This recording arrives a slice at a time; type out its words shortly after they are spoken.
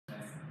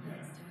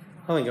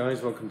Hi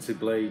guys, welcome to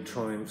Blade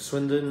Triumph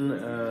Swindon.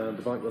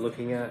 The bike we're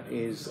looking at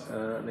is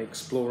an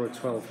Explorer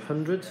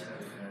 1200.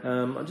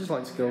 I'd just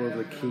like to go over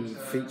the key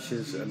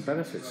features and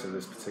benefits of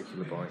this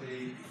particular bike.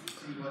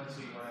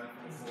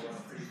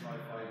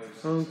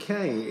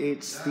 Okay,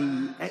 it's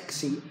the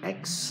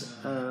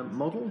XEX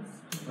model.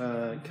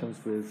 It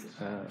comes with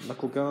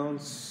knuckle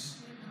guards,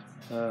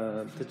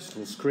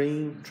 digital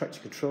screen,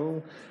 traction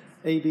control,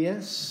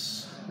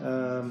 ABS.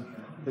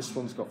 This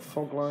one's got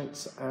fog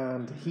lights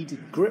and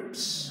heated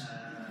grips,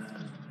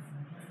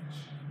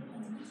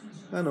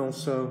 and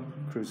also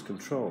cruise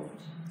control.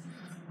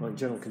 Right,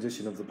 general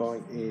condition of the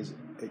bike is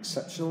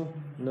exceptional.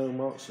 No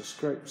marks or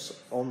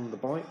scrapes on the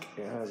bike.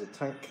 It has a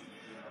tank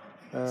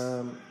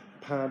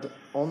pad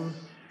on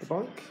the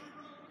bike.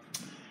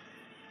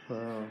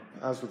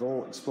 As with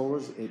all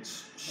Explorers,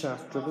 it's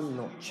shaft driven,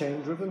 not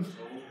chain driven.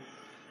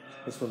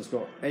 This one's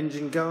got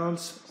engine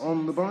guards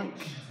on the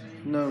bike.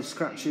 No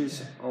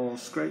scratches or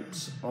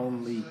scrapes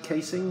on the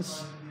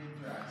casings.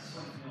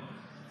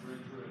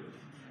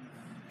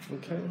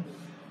 Okay.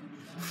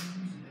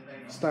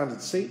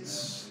 Standard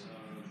seats.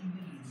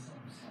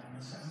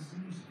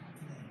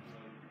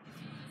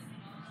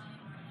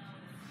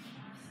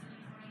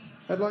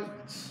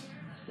 Headlights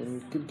in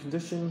good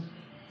condition.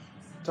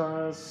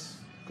 Tyres,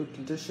 good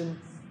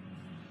condition.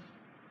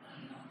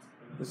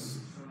 This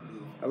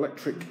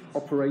electric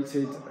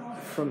operated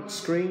front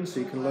screen, so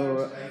you can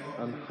lower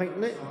and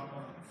heighten it.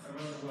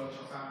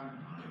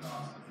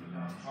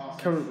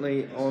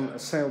 Currently on a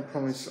sale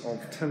price of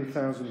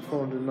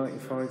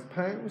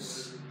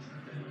 £10,495.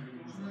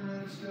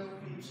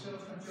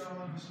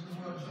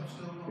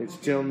 It's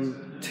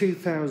done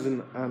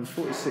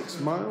 2,046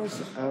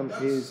 miles and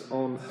is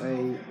on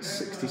a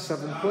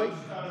 67 plate.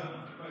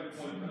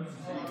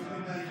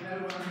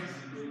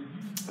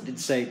 I did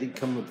say it did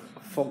come with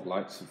fog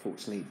lights.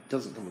 Unfortunately, it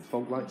doesn't come with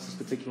fog lights, this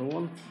particular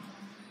one,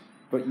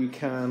 but you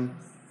can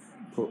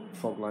put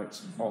fog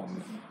lights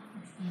on.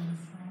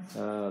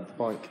 The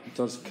bike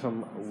does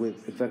come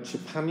with adventure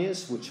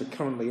panniers, which are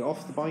currently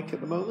off the bike at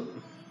the moment.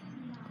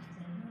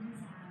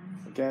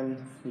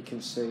 Again, you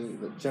can see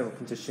the general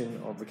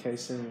condition of the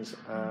casings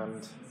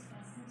and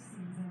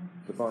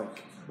the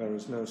bike. There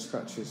is no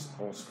scratches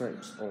or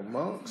scrapes or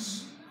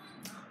marks.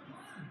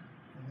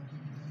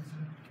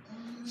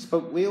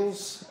 Spoke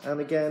wheels, and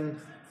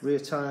again, rear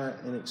tyre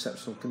in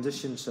exceptional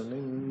condition, so no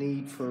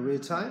need for a rear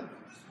tyre.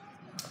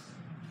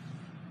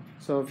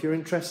 So if you're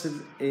interested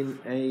in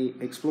a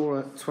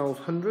Explorer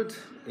 1200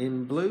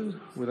 in blue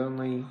with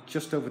only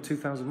just over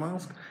 2,000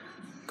 miles,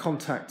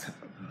 contact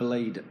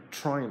Blade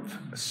Triumph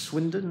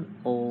Swindon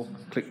or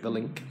click the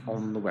link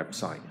on the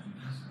website.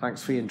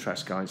 Thanks for your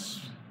interest, guys.